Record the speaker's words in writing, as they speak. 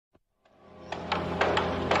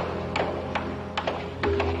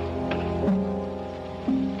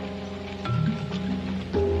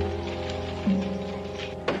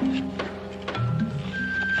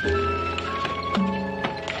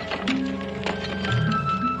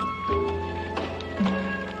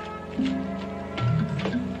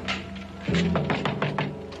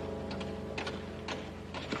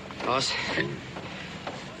boss.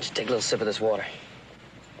 Just take a little sip of this water.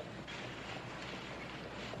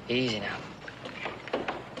 Easy now.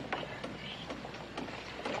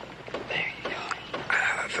 There you go.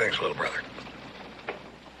 Thanks, little brother.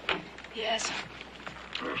 Yes.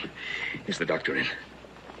 Is the doctor in?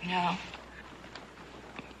 No.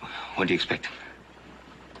 When do you expect him?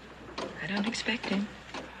 I don't expect him.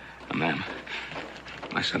 Ma'am,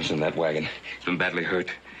 my son's in that wagon. He's been badly hurt,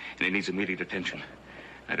 and he needs immediate attention.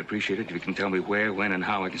 I'd appreciate it if you can tell me where, when, and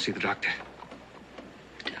how I can see the doctor.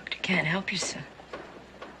 The doctor can't help you, son.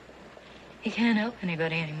 He can't help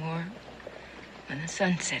anybody anymore. When the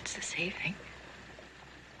sun sets this evening,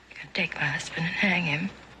 you can take my husband and hang him.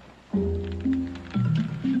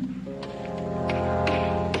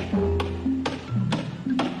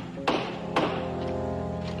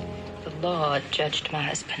 The law judged my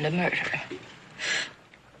husband a murderer.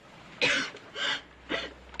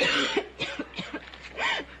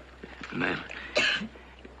 Ma'am,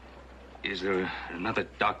 is there another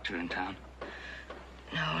doctor in town?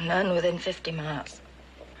 No, none within 50 miles.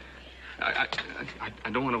 I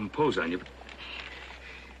don't want to impose on you, but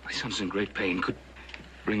my son's in great pain. Could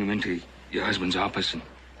bring him into your husband's office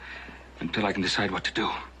until I can decide what to do.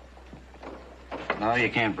 No, you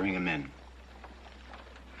can't bring him in.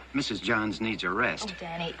 Mrs. Johns needs a rest. Oh,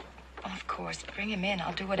 Danny, of course, bring him in.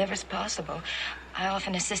 I'll do whatever's possible. I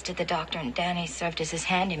often assisted the doctor, and Danny served as his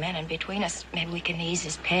handyman, and between us, maybe we can ease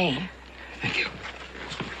his pain. Thank you.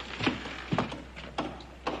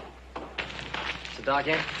 Is the doc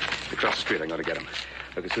in? Across the street, I'm going to get him.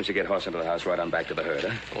 Look, as soon as you get horse into the house, right on back to the herd,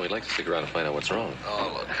 huh? Well, we'd like to stick around and find out what's wrong.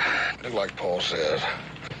 Oh, look, do like Paul says.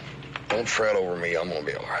 Don't fret over me. I'm going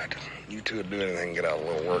to be all right. You two would do anything to get out a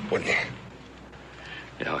little work, wouldn't you?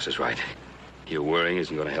 Your horse is right. Your worrying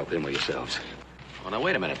isn't going to help him or yourselves. Oh, now,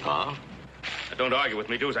 wait a minute, Pa. Now, don't argue with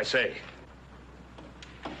me. Do as I say.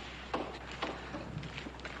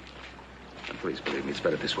 And please believe me, it's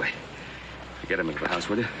better this way. Get him into the house,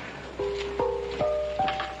 will you?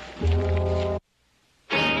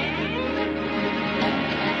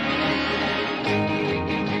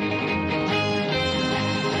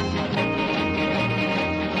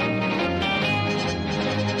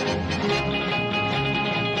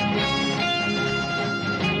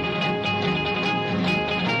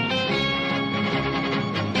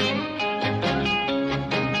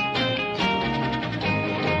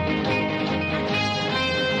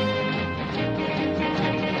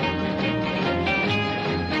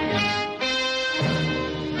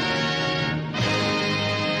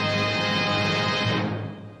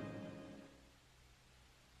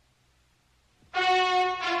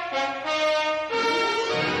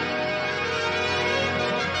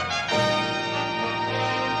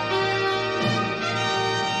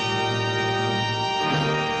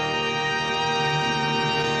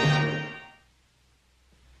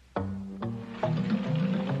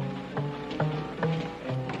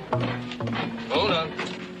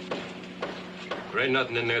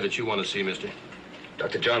 Nothing in there that you want to see, mister.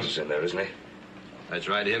 Dr. Johnson's in there, isn't he? That's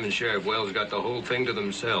right. Him and Sheriff Wells got the whole thing to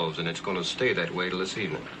themselves, and it's going to stay that way till this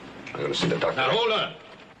evening. I'm going to see the doctor. Now, hold on.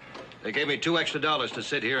 They gave me $2 extra to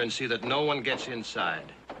sit here and see that no one gets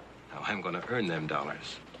inside. Now, I'm going to earn them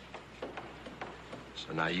dollars.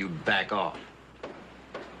 So now you back off.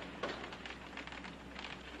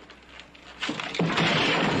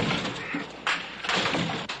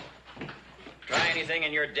 Try anything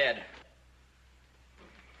and you're dead.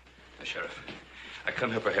 Sheriff, I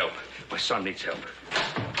come here for help. My son needs help.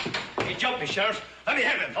 He jumped me, Sheriff. Let me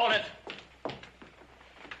have him. Hold it.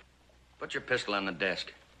 Put your pistol on the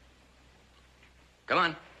desk. Come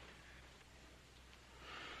on.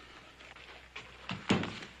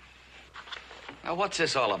 Now, what's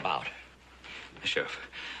this all about? Sheriff,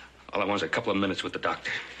 all I want is a couple of minutes with the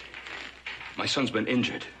doctor. My son's been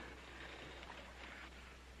injured.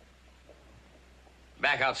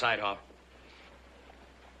 Back outside, Hall.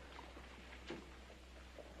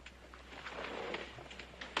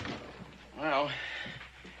 Well,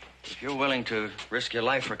 if you're willing to risk your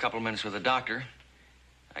life for a couple of minutes with the doctor,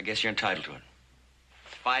 I guess you're entitled to it.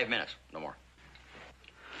 5 minutes, no more.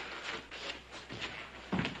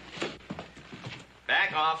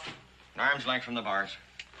 Back off. An arm's length from the bars.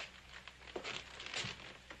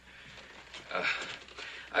 I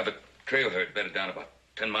have a trail herd bedded down about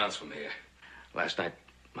 10 miles from here. Last night,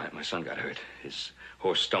 my son got hurt. His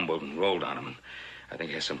horse stumbled and rolled on him, and I think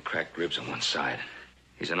he has some cracked ribs on one side.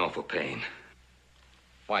 He's in awful pain.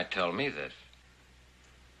 Why tell me this?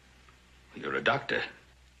 You're a doctor.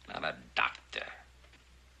 Not a doctor.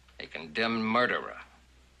 A condemned murderer.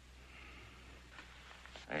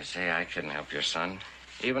 I say I couldn't help your son,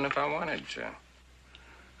 even if I wanted to.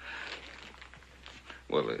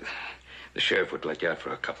 Well, the sheriff would let you out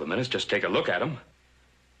for a couple of minutes. Just take a look at him.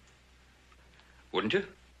 Wouldn't you?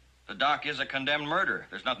 The doc is a condemned murderer.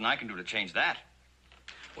 There's nothing I can do to change that.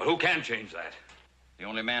 Well, who can change that? The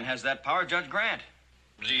only man has that power, Judge Grant.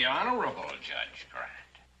 The Honorable Judge Grant.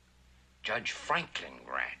 Judge Franklin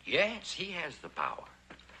Grant. Yes, he has the power.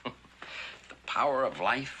 The power of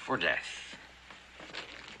life or death.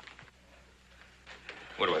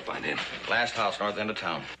 Where do I find him? Last house, north end of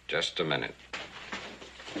town. Just a minute.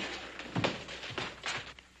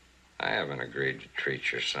 I haven't agreed to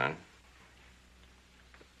treat your son.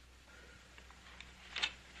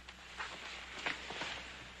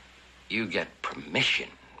 You get permission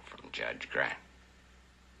from Judge Grant.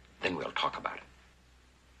 Then we'll talk about it.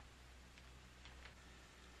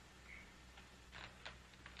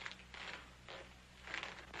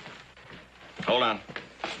 Hold on.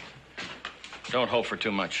 Don't hope for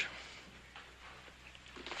too much.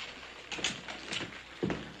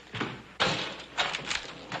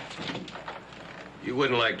 You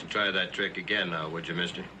wouldn't like to try that trick again now, would you,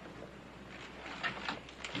 mister?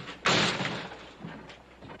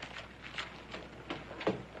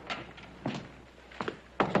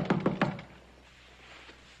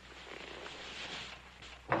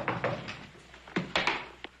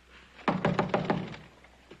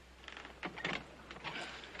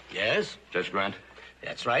 Yes? Judge Grant?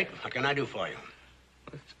 That's right. What can I do for you?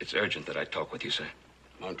 It's urgent that I talk with you, sir.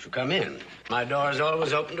 Won't you come in? My door's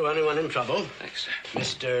always open to anyone in trouble. Thanks, sir.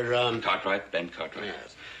 Mr. Cartwright, Ben Cartwright.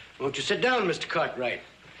 Yes. Won't you sit down, Mr. Cartwright?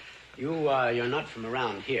 You're not from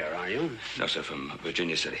around here, are you? No, sir, from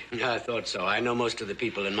Virginia City. I thought so. I know most of the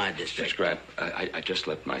people in my district. Judge Grant, I just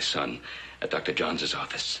left my son at Dr. Johns'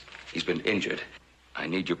 office. He's been injured. I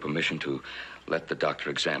need your permission to let the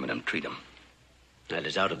doctor examine him, treat him. That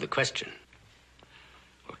is out of the question.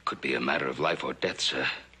 Well, it could be a matter of life or death, sir.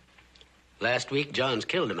 Last week, Johns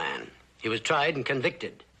killed a man. He was tried and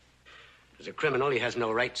convicted. As a criminal, he has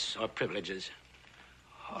no rights or privileges.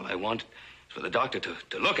 All I want is for the doctor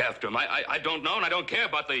to look after him. I don't know and I don't care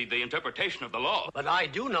about the interpretation of the law. But I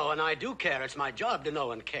do know and I do care. It's my job to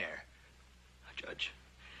know and care. Judge,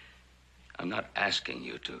 I'm not asking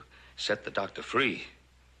you to set the doctor free.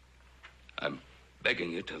 I'm begging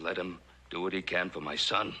you to let him do what he can for my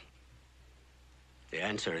son. The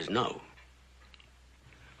answer is no.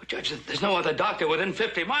 Well, Judge, there's no other doctor within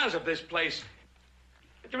 50 miles of this place.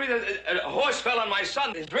 You read, a horse fell on my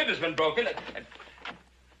son. His rib has been broken.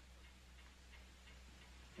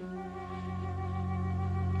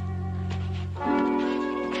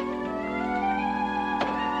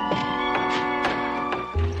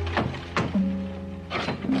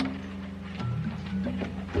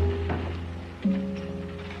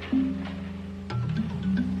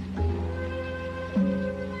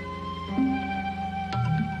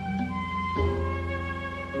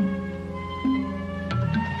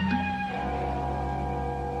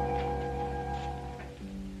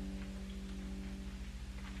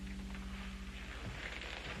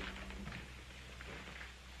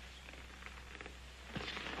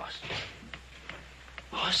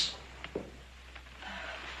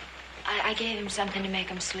 I gave him something to make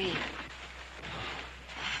him sleep.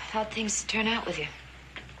 How'd things turn out with you?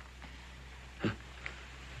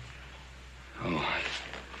 Oh,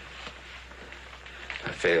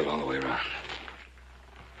 I failed all the way around.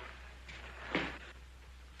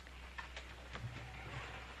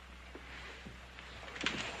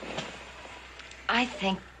 I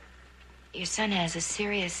think your son has a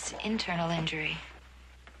serious internal injury.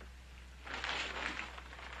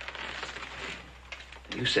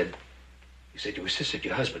 You said you assisted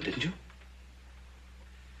your husband, didn't you?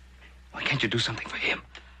 Why can't you do something for him?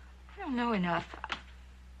 I don't know enough.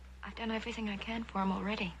 I've done everything I can for him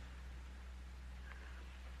already.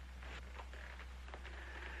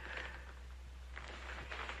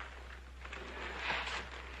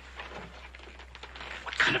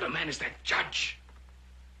 What kind of a man is that judge?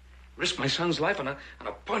 Risk my son's life on a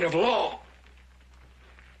point of law.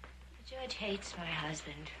 The judge hates my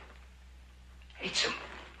husband. Hates him.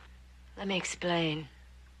 Let me explain.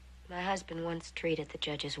 My husband once treated the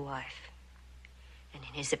judge's wife. And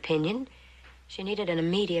in his opinion, she needed an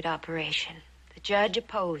immediate operation. The judge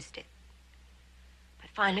opposed it. But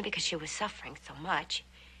finally, because she was suffering so much,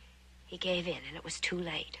 he gave in, and it was too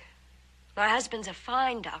late. My husband's a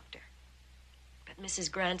fine doctor. But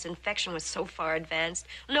Mrs. Grant's infection was so far advanced,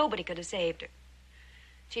 nobody could have saved her.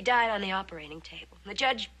 She died on the operating table. The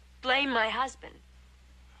judge blamed my husband.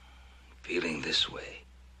 Feeling this way,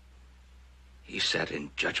 he sat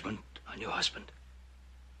in judgment on your husband?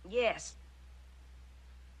 Yes.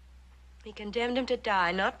 He condemned him to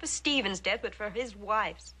die, not for Stephen's death, but for his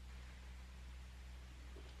wife's.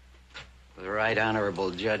 The Right Honorable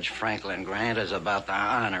Judge Franklin Grant is about to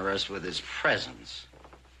honor us with his presence.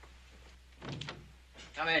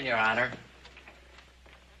 Come in, Your Honor.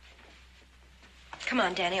 Come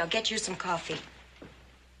on, Danny. I'll get you some coffee.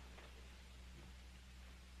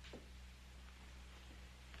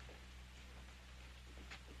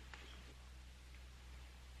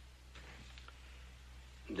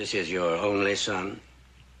 This is your only son?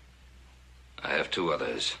 I have 2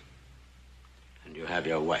 others. And you have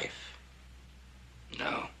your wife?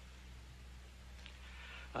 No.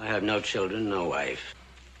 I have no children, no wife.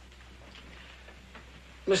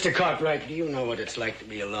 Mr. Cartwright, do you know what it's like to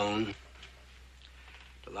be alone?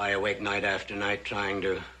 To lie awake night after night trying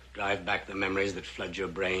to drive back the memories that flood your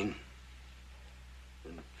brain?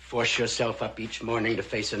 And force yourself up each morning to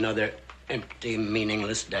face another empty,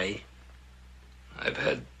 meaningless day? I've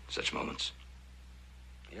had such moments.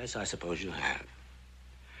 Yes, I suppose you have.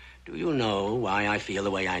 Do you know why I feel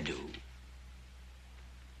the way I do?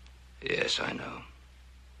 Yes, I know.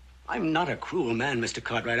 I'm not a cruel man, Mr.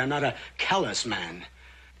 Cartwright. I'm not a callous man.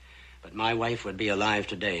 But my wife would be alive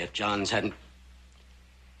today if Johns hadn't...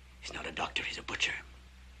 He's not a doctor, he's a butcher.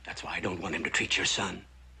 That's why I don't want him to treat your son.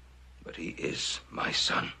 But he is my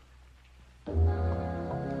son.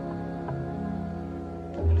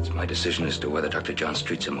 It's my decision as to whether Dr. Johns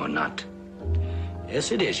treats him or not.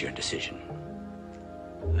 Yes, it is your decision.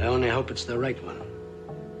 I only hope it's the right one.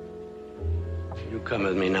 You come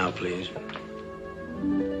with me now, please.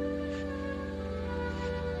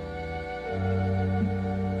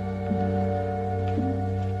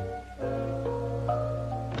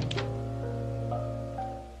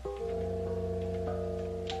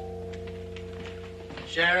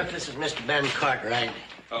 Sheriff, this is Mr. Ben Cartwright.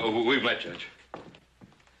 Oh, we've met, Judge.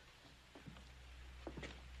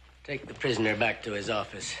 Take the prisoner back to his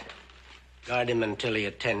office. Guard him until he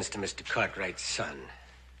attends to Mr. Cartwright's son.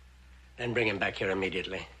 Then bring him back here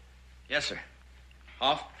immediately. Yes, sir.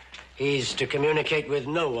 Off? He's to communicate with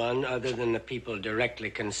no one other than the people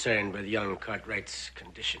directly concerned with young Cartwright's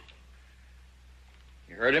condition.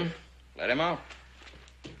 You heard him? Let him out.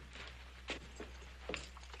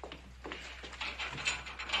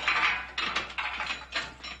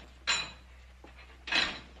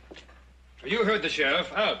 You heard the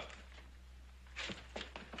sheriff. Out.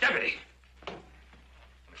 Deputy!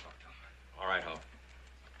 All right, Hope.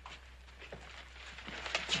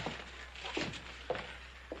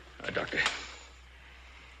 Doctor,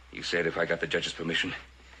 you said if I got the judge's permission,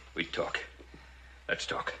 we'd talk. Let's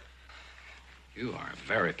talk. You are a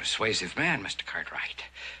very persuasive man, Mr. Cartwright.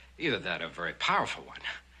 Either that or a very powerful one.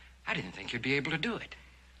 I didn't think you'd be able to do it.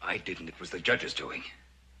 I didn't. It was the judge's doing.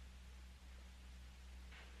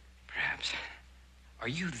 Perhaps. Are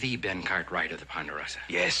you the Ben Cartwright of the Ponderosa?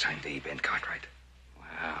 Yes, I'm the Ben Cartwright. Well,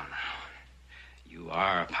 now, you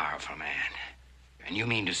are a powerful man. And you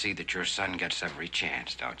mean to see that your son gets every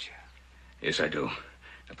chance, don't you? Yes, I do.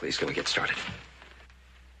 Now, please, can we get started?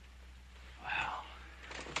 Well,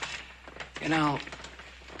 you know,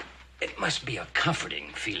 it must be a comforting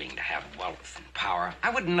feeling to have wealth and power. I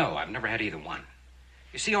wouldn't know. I've never had either one.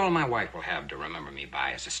 You see, all my wife will have to remember me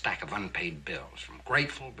by is a stack of unpaid bills from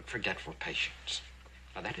grateful but forgetful patients.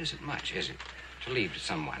 Now, that isn't much, is it? To leave to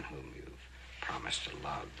someone whom you've promised to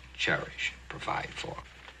love, cherish, and provide for.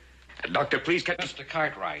 Doctor, please get... Mr.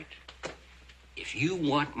 Cartwright, if you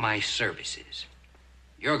want my services,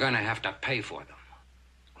 you're going to have to pay for them.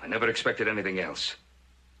 I never expected anything else.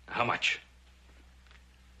 How much?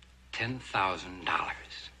 $10,000.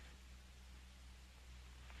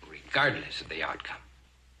 Regardless of the outcome.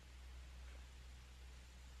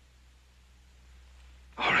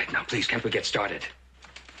 All right, now, please, can't we get started?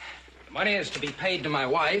 The money is to be paid to my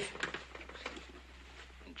wife.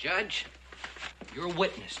 And Judge, you're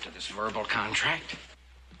witness to this verbal contract.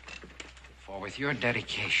 For with your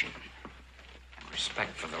dedication and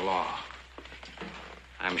respect for the law,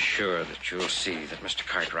 I'm sure that you'll see that Mr.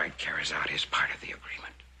 Cartwright carries out his part of the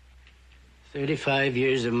agreement. 35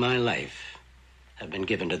 years of my life have been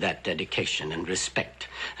given to that dedication and respect,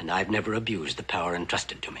 and I've never abused the power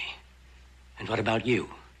entrusted to me. And what about you?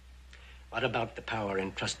 What about the power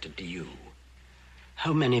entrusted to you?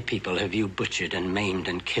 How many people have you butchered and maimed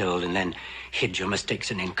and killed and then hid your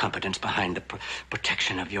mistakes and incompetence behind the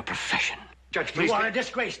protection of your profession? Judge, please... You are a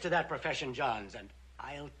disgrace to that profession, Johns, and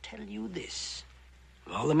I'll tell you this.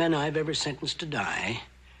 Of all the men I've ever sentenced to die,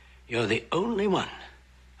 you're the only one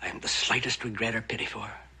I haven't the slightest regret or pity for.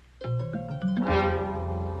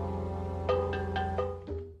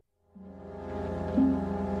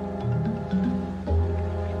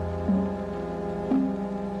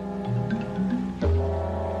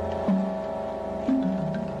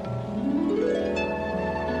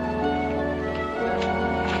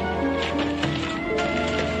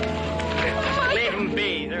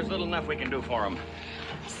 little enough we can do for him.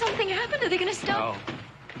 Something happened? Are they going to stop? No.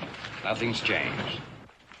 Nothing's changed.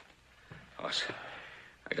 Boss,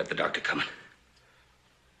 I got the doctor coming.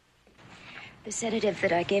 The sedative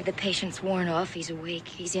that I gave the patient's worn off. He's awake.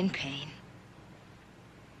 He's in pain.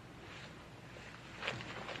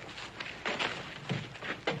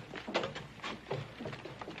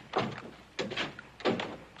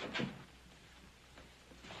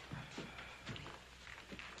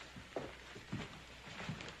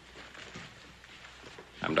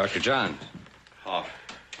 I'm Dr. Johns. Oh,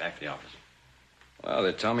 back to the office. Well,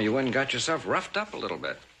 they tell me you went and got yourself roughed up a little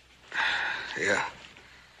bit. Yeah.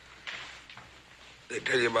 They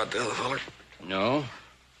tell you about the other feller? No,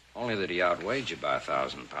 only that he outweighed you by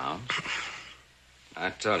 1,000 pounds.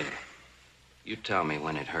 I tell you, you tell me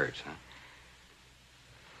when it hurts, huh?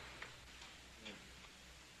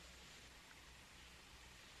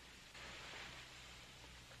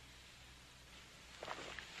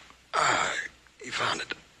 You found it.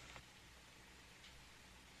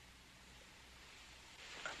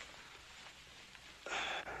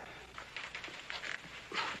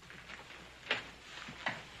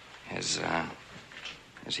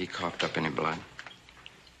 Has he coughed up any blood?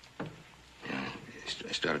 Yeah,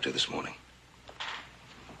 I started to this morning.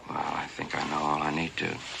 Well, I think I know all I need to.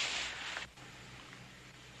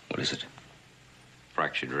 What is it?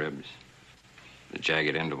 Fractured ribs. The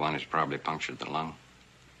jagged end of one has probably punctured the lung.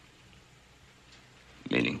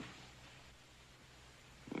 Meaning?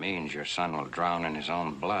 It means your son will drown in his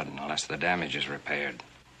own blood unless the damage is repaired.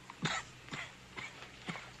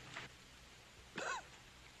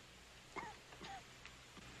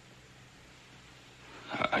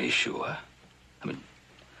 Are you sure? I mean,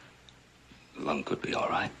 the lung could be all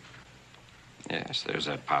right. Yes, there's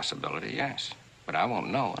that possibility, yes. But I won't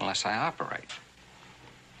know unless I operate.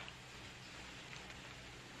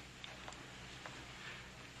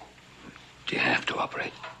 Do you have to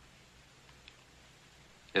operate?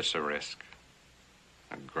 It's a risk.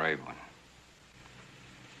 A grave one.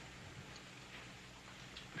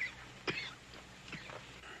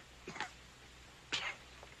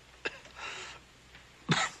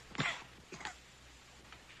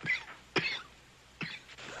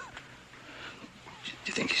 Do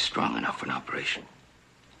you think he's strong enough for an operation?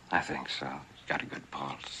 I think so. He's got a good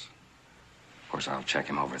pulse. Of course, I'll check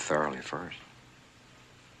him over thoroughly first.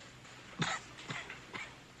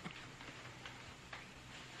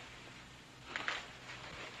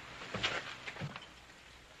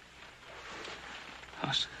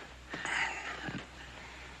 Hoss,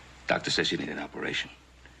 doctor says you need an operation.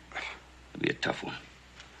 It'll be a tough one.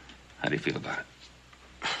 How do you feel about it?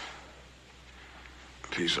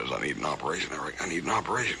 If he says I need an operation, I reckon I need an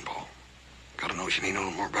operation, Paul. Got a notion he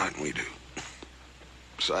knows more about it than we do.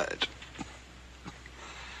 Besides,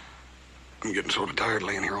 I'm getting sort of tired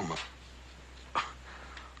laying here on my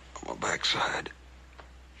backside.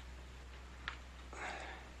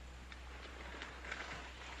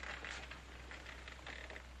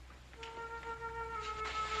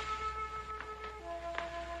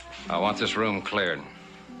 I want this room cleared.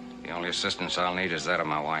 The only assistance I'll need is that of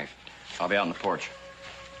my wife. I'll be out on the porch.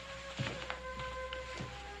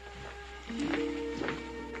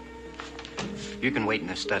 You can wait in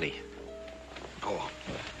the study. Oh,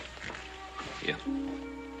 Yeah.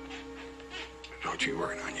 don't you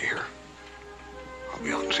worry none, you hear? I'll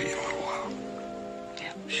be out and see you in a little while.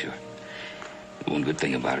 Yeah, sure. The one good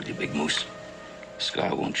thing about it, you big moose.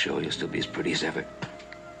 Scar won't show. You'll still be as pretty as ever.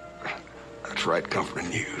 That's right, comforting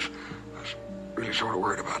news. I was really sort of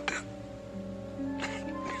worried about that.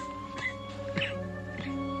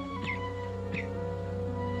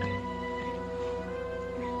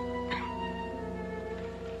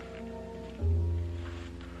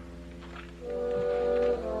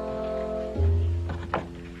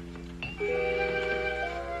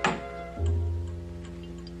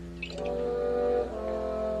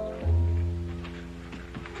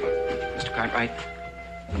 Mr. Cartwright?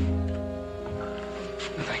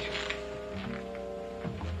 Thank you.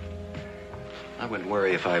 I wouldn't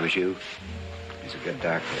worry if I was you. He's a good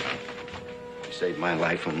doctor. He saved my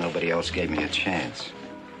life when nobody else gave me a chance.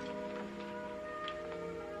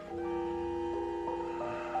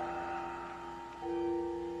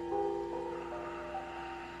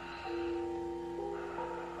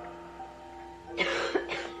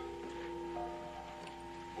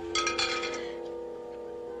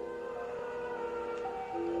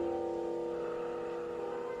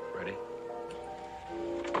 Ready?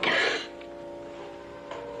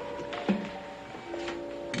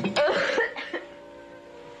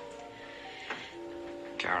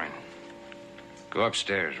 Karen, go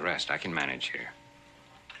upstairs, rest. I can manage here.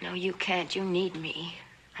 No, you can't. You need me.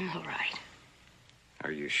 I'm all right.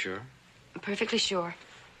 Are you sure? I'm perfectly sure.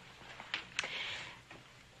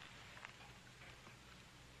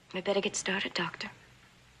 We better get started, Doctor.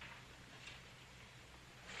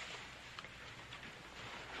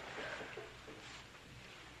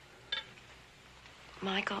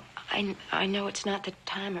 Michael, I know it's not the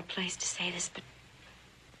time or place to say this, but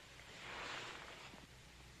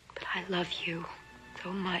I love you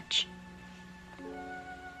so much.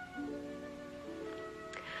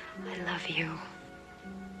 I love you.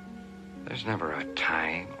 There's never a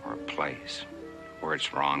time or a place where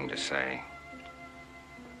it's wrong to say,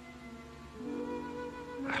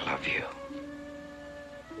 I love you.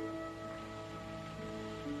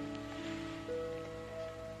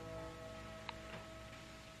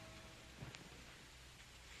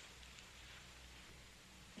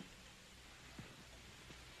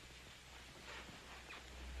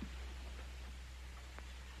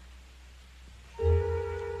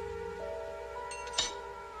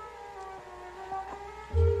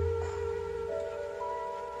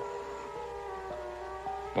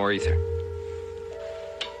 More ether.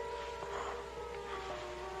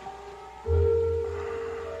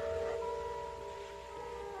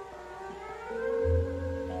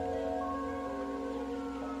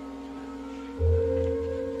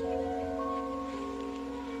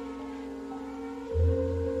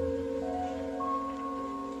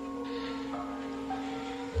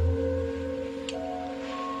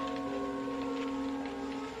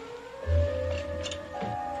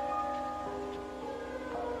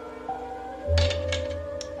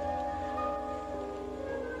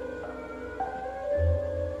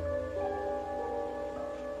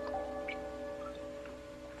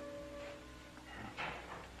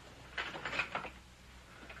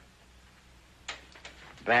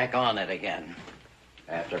 Back on it again,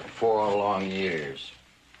 after 4 long years.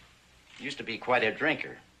 Used to be quite a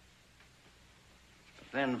drinker.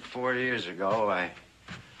 But then 4 years ago, I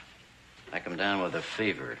come down with a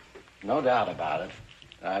fever. No doubt about it.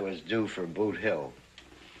 I was due for Boot Hill.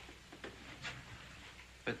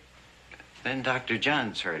 But then Dr.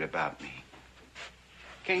 Johns heard about me.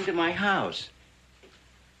 Came to my house.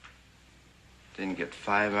 Didn't get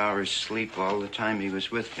 5 hours sleep all the time he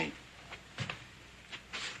was with me.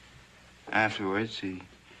 Afterwards, he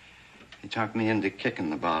talked me into kicking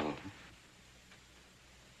the bottle.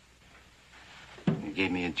 He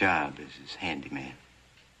gave me a job as his handyman.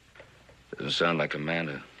 Doesn't sound like a man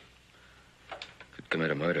who could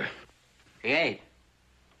commit a murder. He ain't.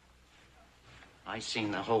 I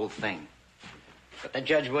seen the whole thing. But the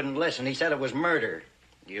judge wouldn't listen. He said it was murder.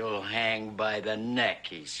 You'll hang by the neck,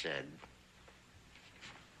 he said.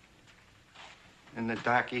 And the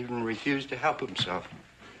doc even refused to help himself.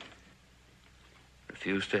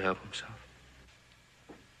 Refused to help himself?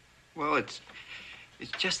 Well, it's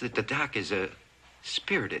just that the doc is a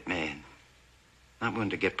spirited man. Not one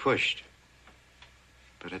to get pushed.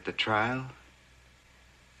 But at the trial,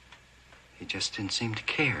 he just didn't seem to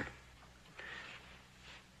care.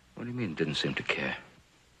 What do you mean, didn't seem to care?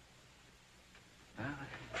 Well,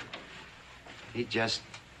 he just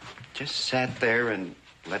sat there and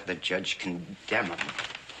let the judge condemn him.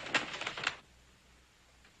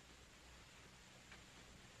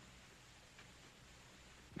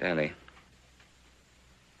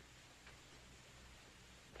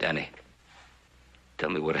 Danny, tell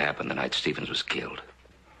me what happened the night Stevens was killed.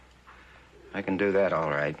 I can do that all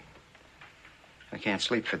right. I can't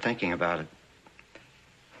sleep for thinking about it.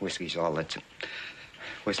 Whiskey's all that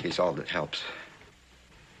helps.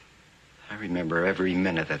 I remember every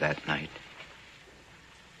minute of that night.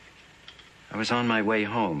 I was on my way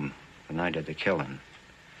home the night of the killing.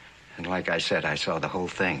 And like I said, I saw the whole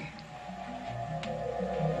thing.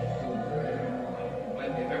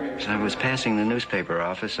 As I was passing the newspaper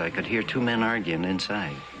office, I could hear 2 men arguing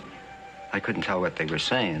inside. I couldn't tell what they were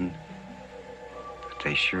saying, but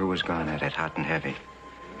they sure was going at it hot and heavy.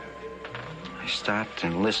 I stopped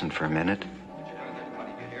and listened for a minute.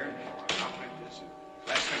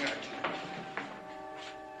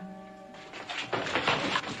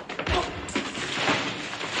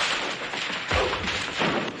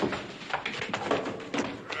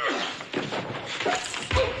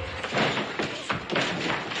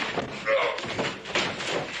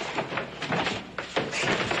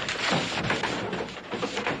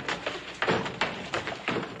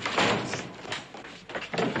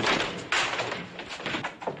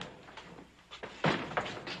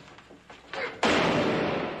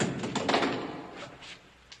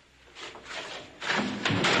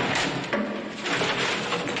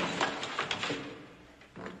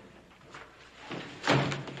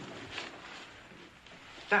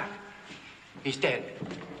 He's dead.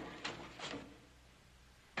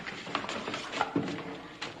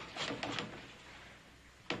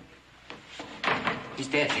 He's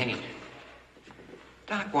dead, Henny.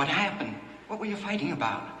 Doc, what happened? What were you fighting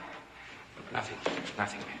about? Nothing.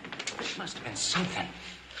 It must have been something.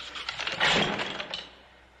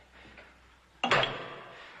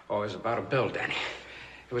 Oh, it was about a bill, Danny.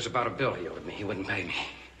 It was about a bill he owed me. He wouldn't pay me.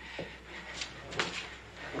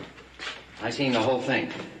 I seen the whole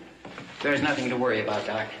thing. There's nothing to worry about,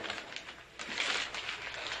 Doc.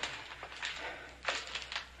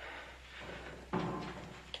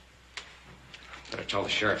 Better tell the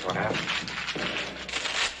sheriff what happened.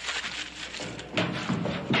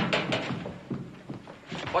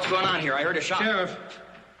 What's going on here? I heard a shot. Sheriff,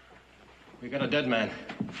 we got a dead man.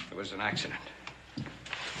 It was an accident.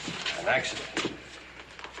 An accident?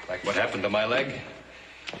 Like what happened to my leg?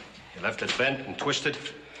 You left it bent and twisted?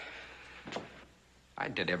 I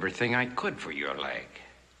did everything I could for your leg.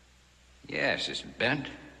 Yes, it's bent,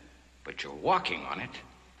 but you're walking on it.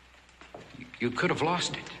 You could have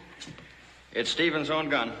lost it. It's Stevens' own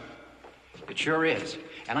gun. It sure is.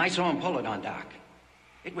 And I saw him pull it on Doc.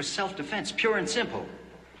 It was self-defense, pure and simple.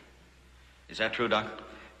 Is that true, Doc?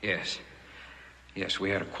 Yes. Yes, we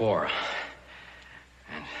had a quarrel.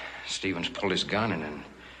 And Stevens pulled his gun, and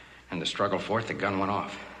in the struggle for it, the gun went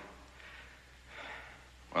off.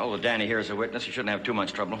 Well, with Danny here as a witness, you shouldn't have too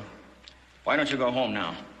much trouble. Why don't you go home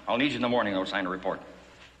now? I'll need you in the morning, though, to sign a report.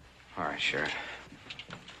 All right, Sheriff.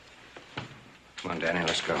 Come on, Danny,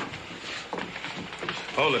 let's go.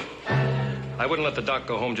 Hold it. I wouldn't let the doc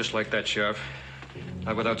go home just like that, Sheriff.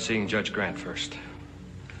 Not without seeing Judge Grant first.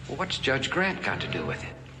 Well, what's Judge Grant got to do with it?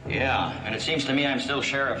 Yeah, and it seems to me I'm still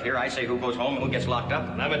sheriff here. I say who goes home and who gets locked up.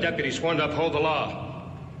 And I'm a deputy sworn to uphold the law.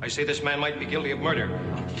 I say this man might be guilty of murder.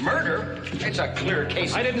 Murder? It's a clear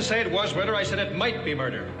case. I didn't say it was murder. I said it might be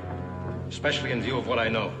murder. Especially in view of what I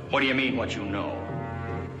know. What do you mean, what you know?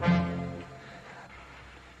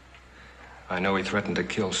 I know he threatened to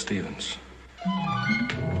kill Stevens.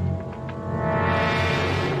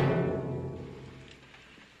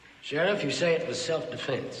 Sheriff, you say it was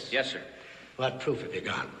self-defense. Yes, sir. What proof have you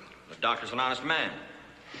got? The doctor's an honest man.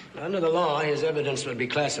 Under the law, his evidence would be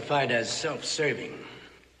classified as self-serving.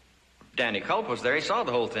 Danny Culp was there. He saw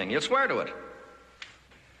the whole thing. He'll swear to it.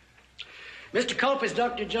 Mr. Culp is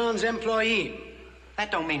Dr. John's employee.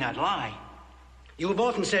 That don't mean I'd lie. You have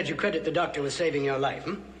often said you credit the doctor with saving your life,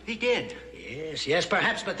 hmm? He did. Yes,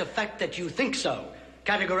 perhaps, but the fact that you think so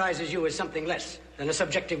categorizes you as something less than a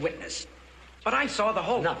subjective witness. But I saw the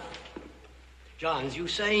whole... Enough. Johns, you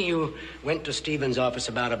say you went to Stevens' office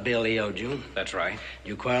about a bill he owed you. That's right.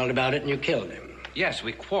 You quarreled about it and you killed him. Yes,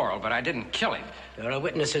 we quarreled, but I didn't kill him. There are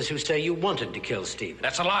witnesses who say you wanted to kill Stevens.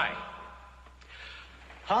 That's a lie.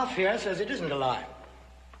 Hoff here says it isn't a lie.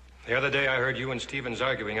 The other day I heard you and Stevens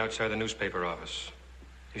arguing outside the newspaper office.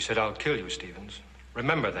 You said, I'll kill you, Stevens.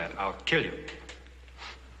 Remember that. I'll kill you.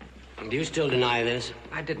 Do you still deny this?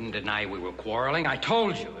 I didn't deny we were quarreling. I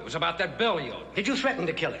told you. It was about that bill you owed. Did you threaten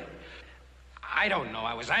to kill him? I don't know.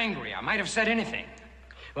 I was angry. I might have said anything.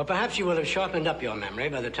 Well, perhaps you will have sharpened up your memory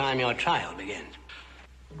by the time your trial begins.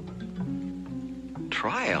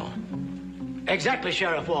 Trial? Exactly,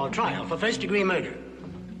 Sheriff Wall. Trial for first-degree murder.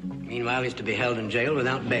 Meanwhile, he's to be held in jail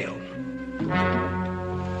without bail.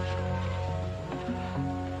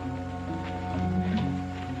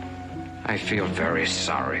 I feel very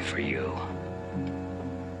sorry for you.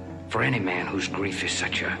 For any man whose grief is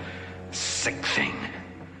such a sick thing.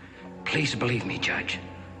 Please believe me, Judge.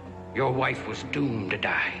 Your wife was doomed to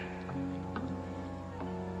die.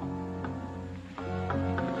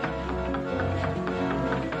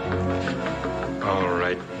 All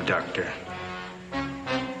right, Doctor.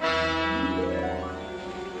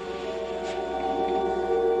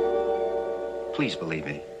 Please believe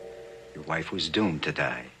me. Your wife was doomed to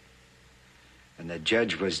die. And the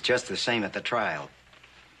judge was just the same at the trial.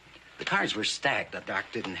 The cards were stacked. The doc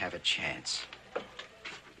didn't have a chance.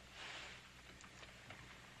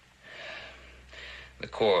 The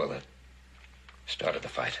quarrel that started the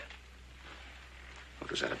fight. What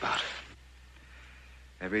was that about?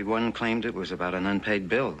 Everyone claimed it was about an unpaid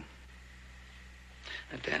bill.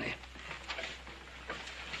 Now, Danny.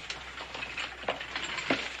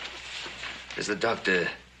 Does the doctor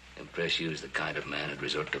impress you as the kind of man who'd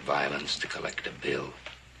resort to violence to collect a bill?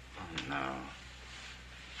 Oh, no.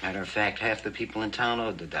 Matter of fact, half the people in town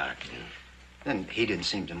owed the doc. And he didn't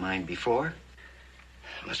seem to mind before.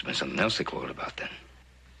 Must have been something else they quarreled about then.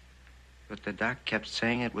 But the doc kept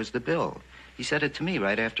saying it was the bill. He said it to me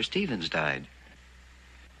right after Stevens died.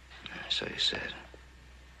 So you said.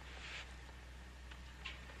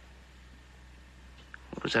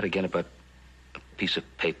 What was that again about piece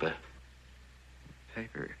of paper?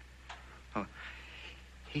 Paper? Oh,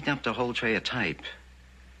 he dumped a whole tray of type.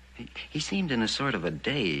 He seemed in a sort of a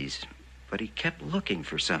daze, but he kept looking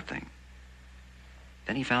for something.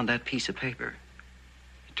 Then he found that piece of paper.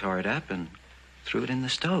 He tore it up and threw it in the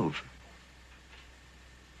stove.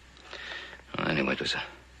 Well, anyway, it was a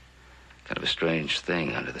kind of a strange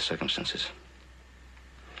thing under the circumstances.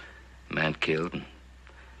 Man killed, and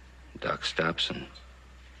Doc stops and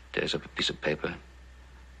tears up a piece of paper,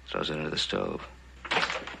 throws it into the stove.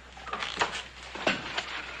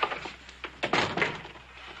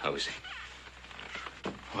 How is he?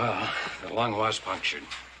 Well, the lung was punctured.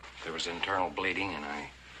 There was internal bleeding, and I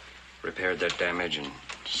repaired that damage and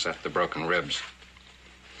set the broken ribs.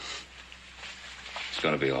 It's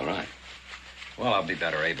going to be all right. Well, I'll be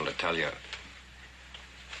better able to tell you.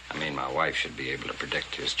 I mean, my wife should be able to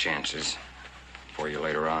predict his chances for you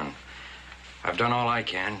later on. I've done all I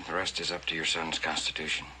can. The rest is up to your son's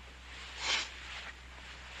constitution.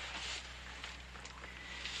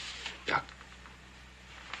 Doc.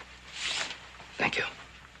 Thank you.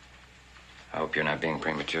 I hope you're not being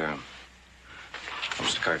premature.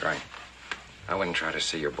 Mr. Cartwright, I wouldn't try to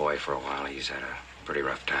see your boy for a while. He's had a pretty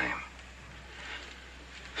rough time.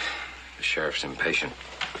 The sheriff's impatient.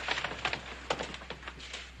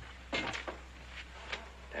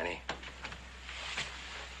 Danny?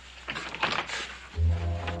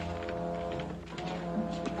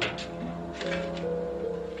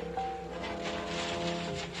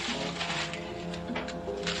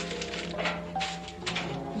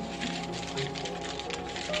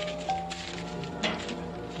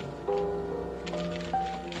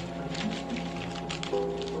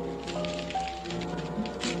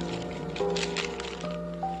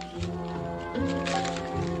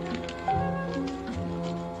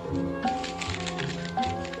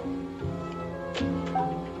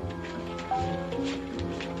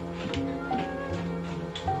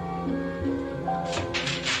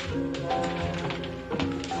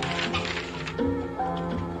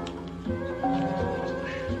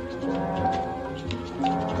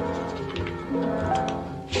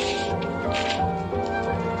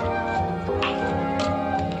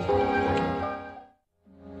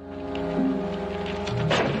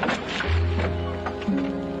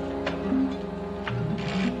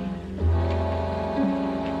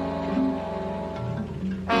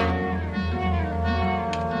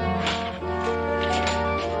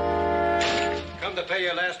 Pay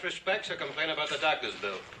your last respects or complain about the doctor's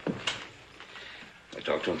bill? I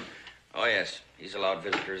talked to him. Oh, yes. He's allowed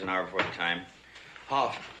visitors an hour before the time.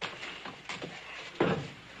 Hoff.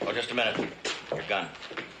 Oh, just a minute. Your gun.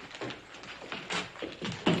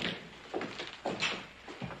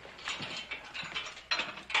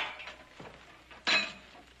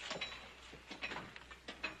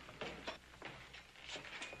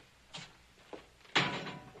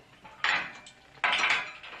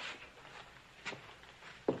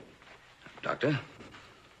 Doctor?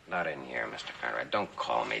 Not in here, Mr. Cartwright. Don't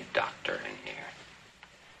call me doctor in here.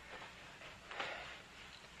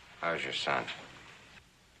 How's your son?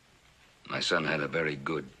 My son had a very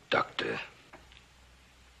good doctor.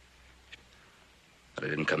 But I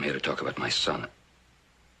didn't come here to talk about my son.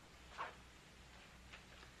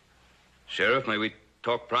 Sheriff, may we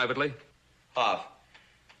talk privately? Hoff,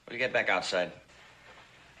 will you get back outside?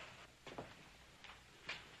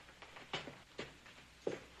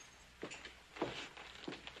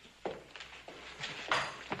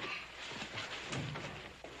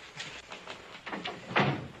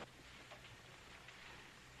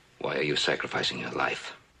 Why are you sacrificing your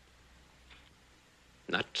life?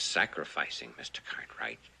 Not sacrificing, Mr.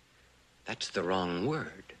 Cartwright. That's the wrong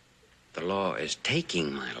word. The law is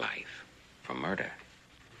taking my life for murder.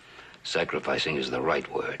 Sacrificing is the right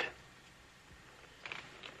word.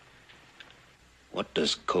 What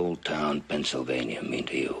does Cold Town, Pennsylvania mean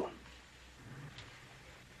to you?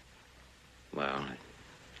 Well,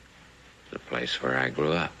 the place where I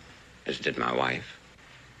grew up, as did my wife.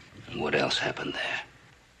 And what else happened there?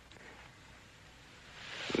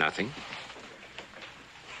 Nothing.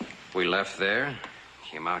 We left there,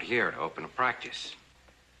 came out here to open a practice.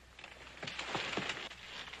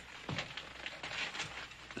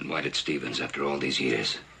 Then why did Stevens, after all these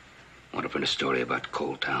years, want to print a story about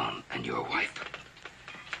Cold Town and your wife?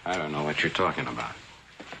 I don't know what you're talking about.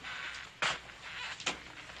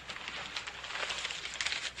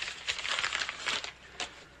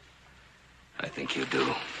 I think you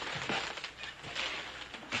do.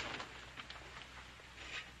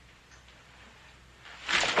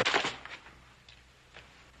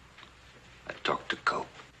 Talk to Cope.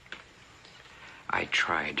 I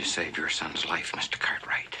tried to save your son's life, Mr.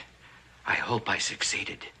 Cartwright. I hope I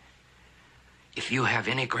succeeded. If you have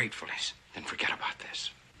any gratefulness, then forget about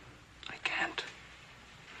this. I can't.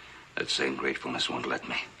 That same gratefulness won't let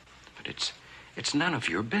me. But it's none of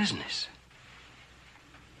your business.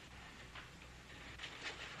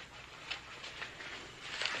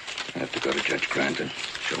 I have to go to Judge Grant and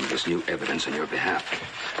show him this new evidence on your behalf.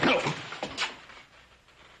 No!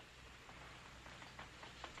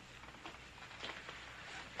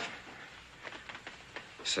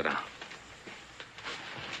 Sit down.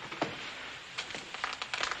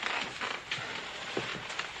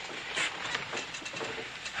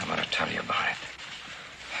 I'm going to tell you about it.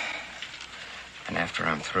 And after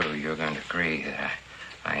I'm through, you're going to agree that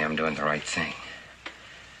I am doing the right thing.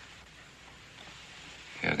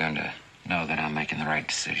 You're going to know that I'm making the right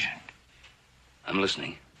decision. I'm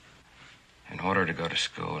listening. In order to go to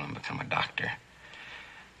school and become a doctor,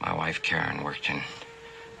 my wife Karen worked in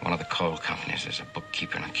one of the coal companies as a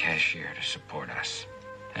bookkeeper and a cashier to support us.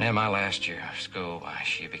 And in my last year of school,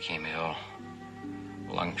 she became ill,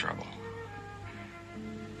 lung trouble.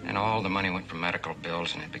 And all the money went for medical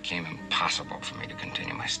bills, and it became impossible for me to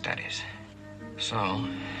continue my studies. So,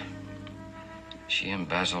 she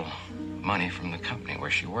embezzled money from the company where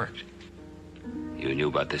she worked. You knew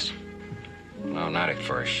about this? No, not at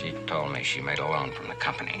first. She told me she made a loan from the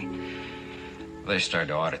company. They started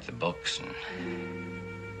to audit the books,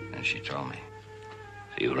 and then she told me.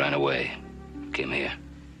 So you ran away, came here?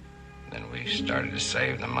 Then we started to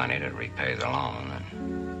save the money to repay the loan,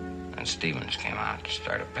 and Stevens came out to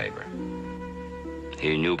start a paper.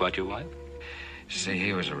 He knew about your wife? See,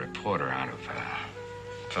 he was a reporter out of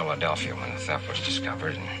Philadelphia when the theft was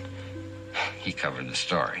discovered, and he covered the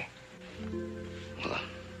story. Well,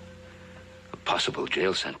 a possible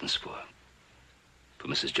jail sentence for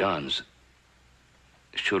Mrs. Johns.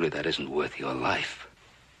 Surely that isn't worth your life.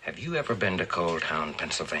 Have you ever been to Coal Town,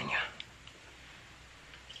 Pennsylvania?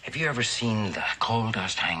 Have you ever seen the coal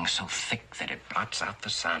dust hang so thick that it blots out the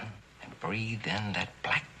sun and breathe in that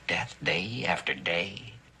black death day after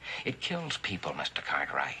day? It kills people, Mr.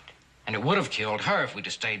 Cartwright. And it would have killed her if we'd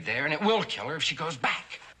have stayed there, and it will kill her if she goes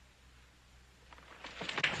back.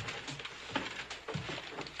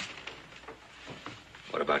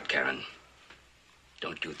 What about Karen?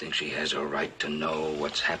 Don't you think she has a right to know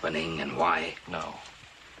what's happening and why? No.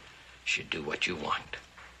 She'd do what you want.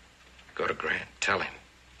 Go to Grant. Tell him.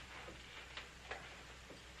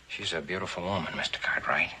 She's a beautiful woman, Mr.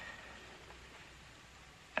 Cartwright.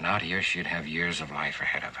 And out here, she'd have years of life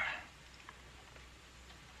ahead of her.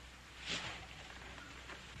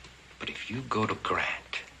 But if you go to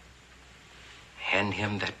Grant, hand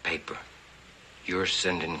him that paper, you're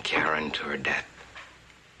sending Karen to her death.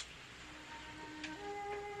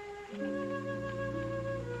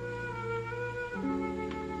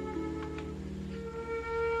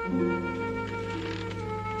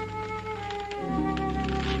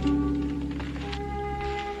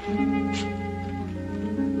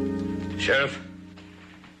 Sheriff?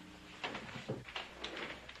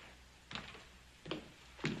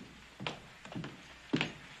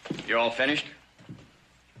 You're all finished?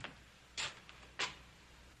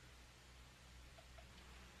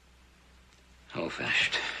 All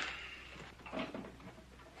finished.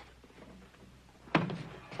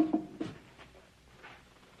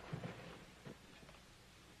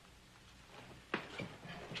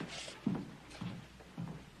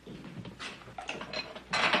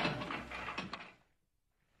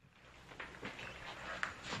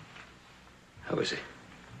 How is he?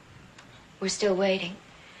 We're still waiting.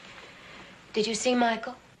 Did you see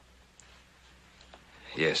Michael?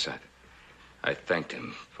 Yes, I thanked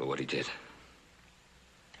him for what he did.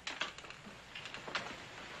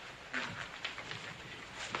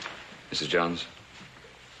 Mrs. Johns,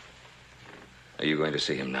 are you going to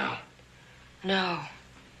see him now? No.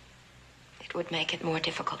 It would make it more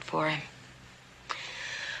difficult for him.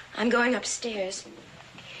 I'm going upstairs.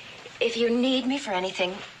 If you need me for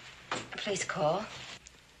anything, please call.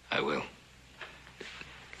 I will.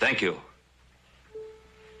 Thank you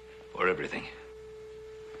for everything.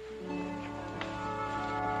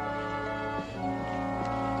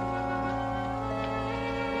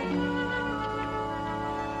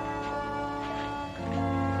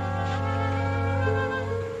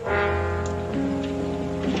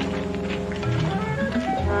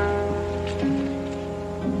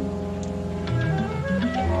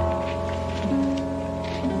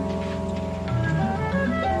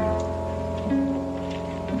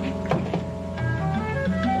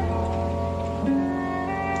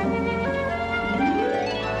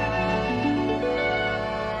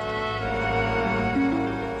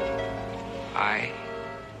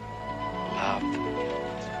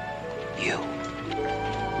 you.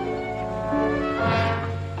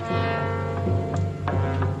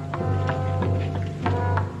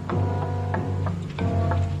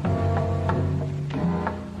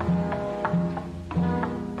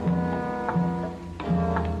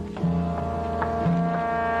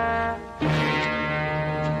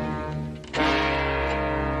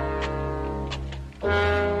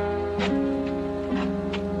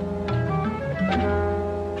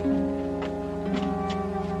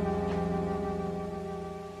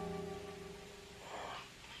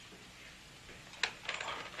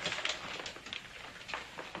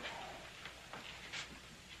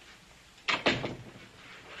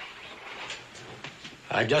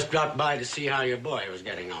 I just dropped by to see how your boy was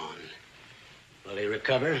getting on. Will he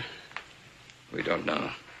recover? We don't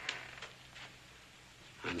know.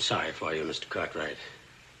 I'm sorry for you, Mr. Cartwright.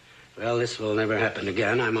 Well, this will never happen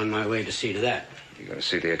again. I'm on my way to see to that. You're going to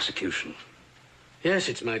see the execution. Yes,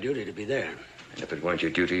 it's my duty to be there. And if it weren't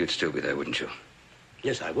your duty, you'd still be there, wouldn't you?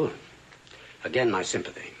 Yes, I would. Again, my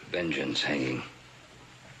sympathy. Vengeance hanging.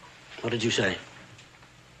 What did you say?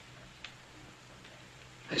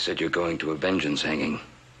 I said you're going to a vengeance hanging.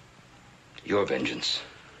 Your vengeance.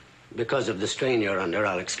 Because of the strain you're under,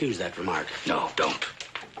 I'll excuse that remark. No, don't.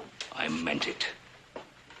 I meant it.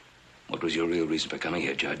 What was your real reason for coming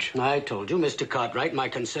here, Judge? I told you, Mr. Cartwright, my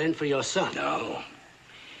concern for your son. No.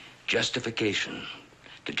 Justification.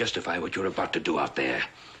 To justify what you're about to do out there.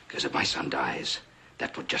 Because if my son dies,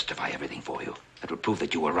 that would justify everything for you. That would prove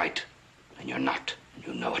that you were right. And you're not. And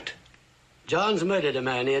you know it. John's murdered a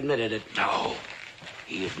man. He admitted it. No.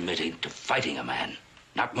 He admitted to fighting a man,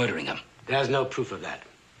 not murdering him. There's no proof of that.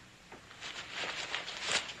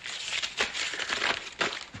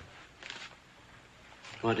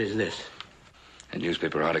 What is this? A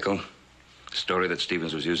newspaper article. A story that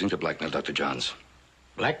Stevens was using to blackmail Dr. Johns.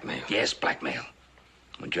 Blackmail? Yes, blackmail.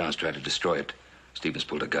 When Johns tried to destroy it, Stevens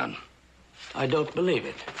pulled a gun. I don't believe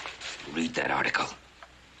it. Read that article.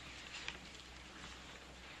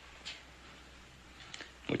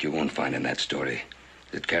 What you won't find in that story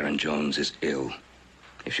is that Karen Jones is ill.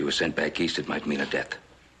 If she was sent back east, it might mean a death.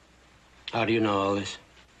 How do you know all this?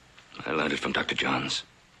 I learned it from Dr. Johns.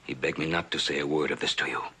 He begged me not to say a word of this to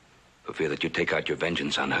you, for fear that you'd take out your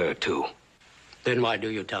vengeance on her, too. Then why do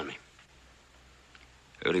you tell me?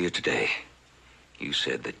 Earlier today, you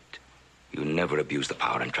said that you never abused the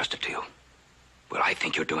power entrusted to you. Well, I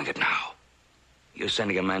think you're doing it now. You're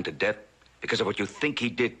sending a man to death because of what you think he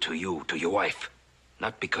did to you, to your wife.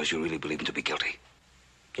 Not because you really believe him to be guilty.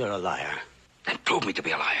 You're a liar. Then prove me to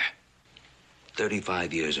be a liar.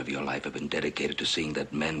 35 years of your life have been dedicated to seeing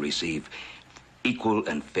that men receive equal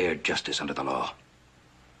and fair justice under the law.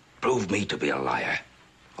 Prove me to be a liar.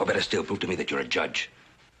 Or better still, prove to me that you're a judge.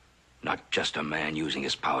 Not just a man using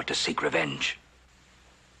his power to seek revenge.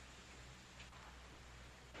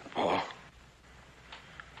 Paul.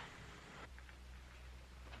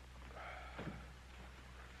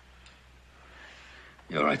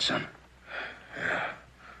 You all right, son? Yeah.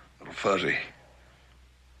 A little fuzzy.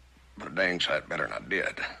 But a dang sight better than I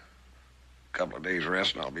did. A couple of days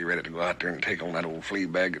rest and I'll be ready to go out there and take on that old flea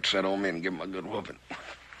bag that set on me and give him a good whooping.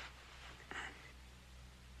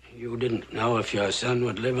 You didn't know if your son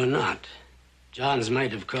would live or not. Johns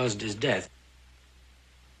might have caused his death.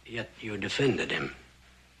 Yet you defended him.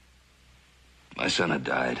 My son had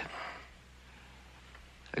died.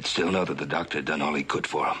 I'd still know that the doctor had done all he could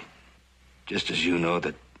for him. Just as you know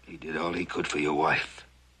that he did all he could for your wife.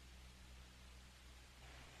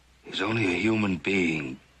 He's only a human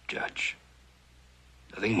being, Judge.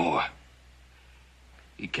 Nothing more.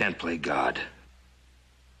 He can't play God.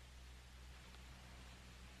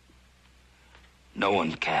 No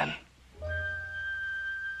one can.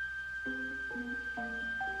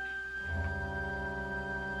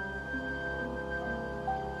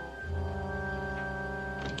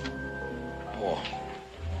 Paul,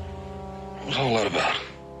 what's all that about?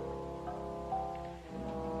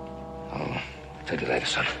 I'll tell you later,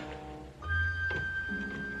 son.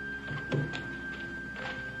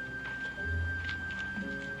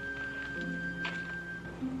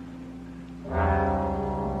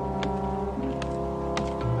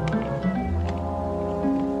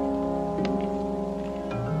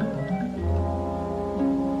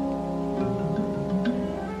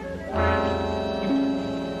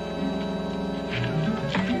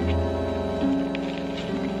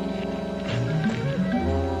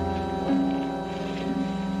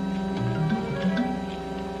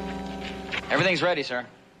 Everything's ready, sir.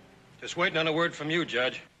 Just waiting on a word from you,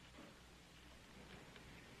 Judge.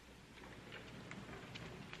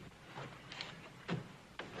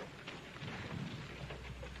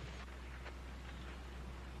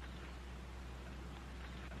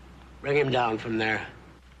 Bring him down from there.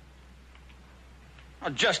 Oh,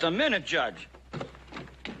 just a minute, Judge.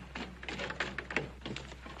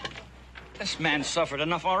 This man suffered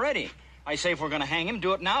enough already. I say if we're going to hang him,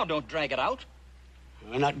 do it now. Don't drag it out.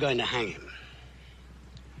 We're not going to hang him.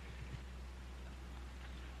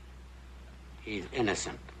 He's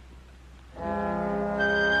innocent.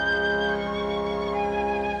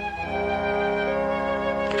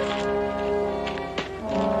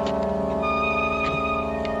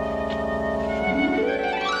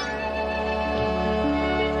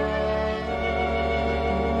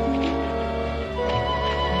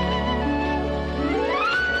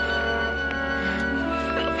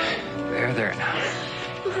 There now.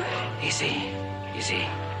 Easy, easy.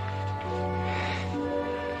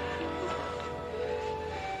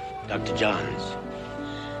 Dr. Johns,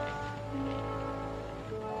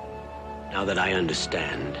 now that I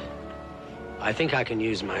understand, I think I can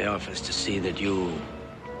use my office to see that you,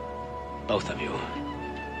 both of you,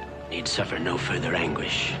 need suffer no further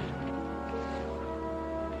anguish.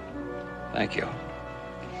 Thank you.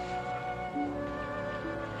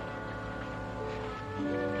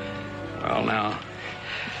 Well, now,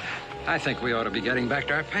 I think we ought to be getting back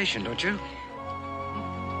to our patient, don't you?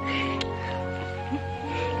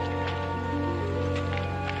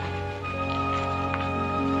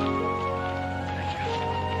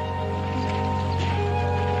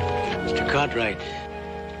 Mr. Cartwright.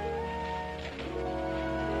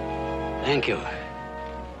 Thank you.